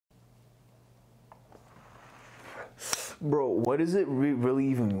Bro, what does it really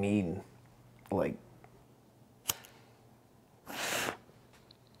even mean? Like,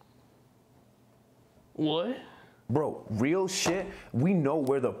 what? bro, real shit. We know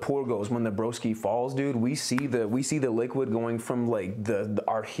where the pour goes when the broski falls, dude. We see the liquid going from like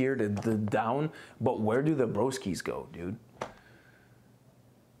our here to the down, but where do the broskis go, dude?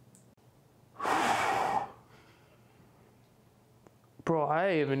 Bro, I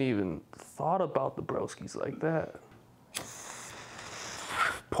haven't even thought about the broskies like that.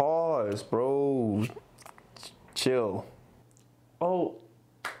 Pause, bro. Chill. Oh,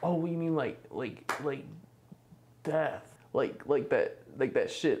 you mean like death, like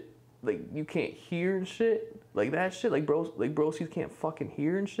that shit, like you can't hear and shit, like that shit, like broskies can't fucking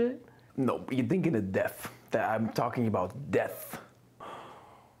hear and shit. No, you're thinking of death. That I'm talking about death.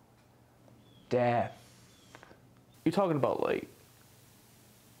 Death. You're talking about like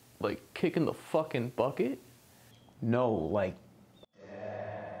kicking the fucking bucket? No, like.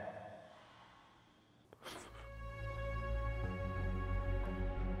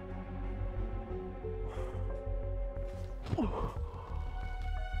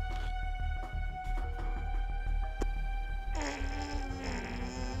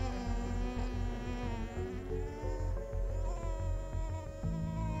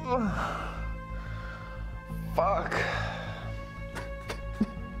 Fuck.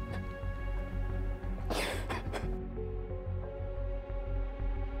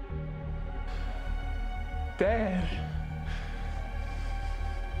 Dad.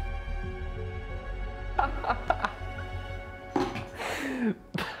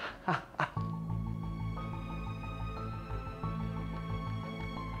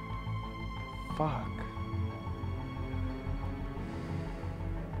 Fuck.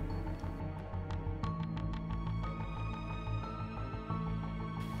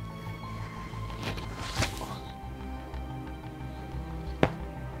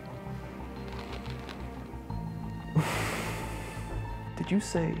 Did you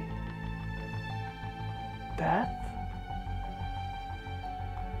say death?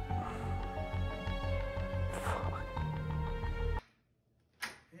 Fuck.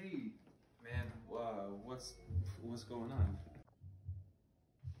 Hey, man, what's going on?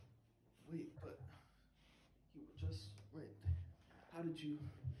 Wait, but you were just wait. How did you?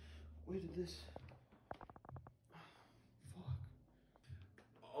 Where did this? Fuck.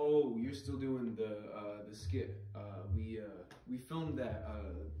 Oh, you're still doing the skit. We filmed that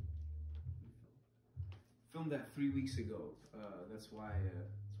 3 weeks ago. That's why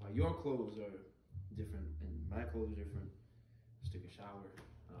your clothes are different and my clothes are different. Just took a shower.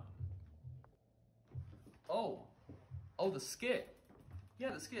 Oh, the skit.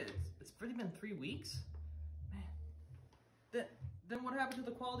 Yeah, the skit. It's really been 3 weeks? Man. Then what happened to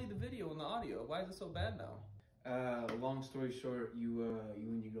the quality of the video and the audio? Why is it so bad now? Long story short, you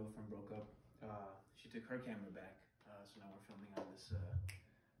and your girlfriend broke up. She took her camera back, so now we're filming on this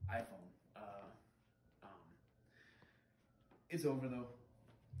iPhone. It's over though.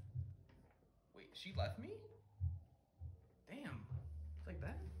 Wait, she left me? Damn. It's like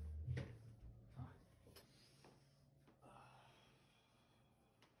that?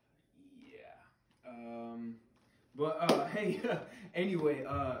 Yeah. But hey, anyway,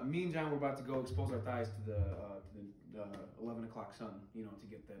 me and John were about to go expose our thighs to the 11 o'clock sun, you know, to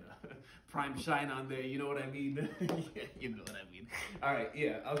get that prime shine on there. You know what I mean? You know what I mean. All right,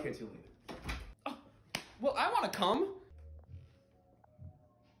 yeah, I'll catch you later. Oh, well, I want to come.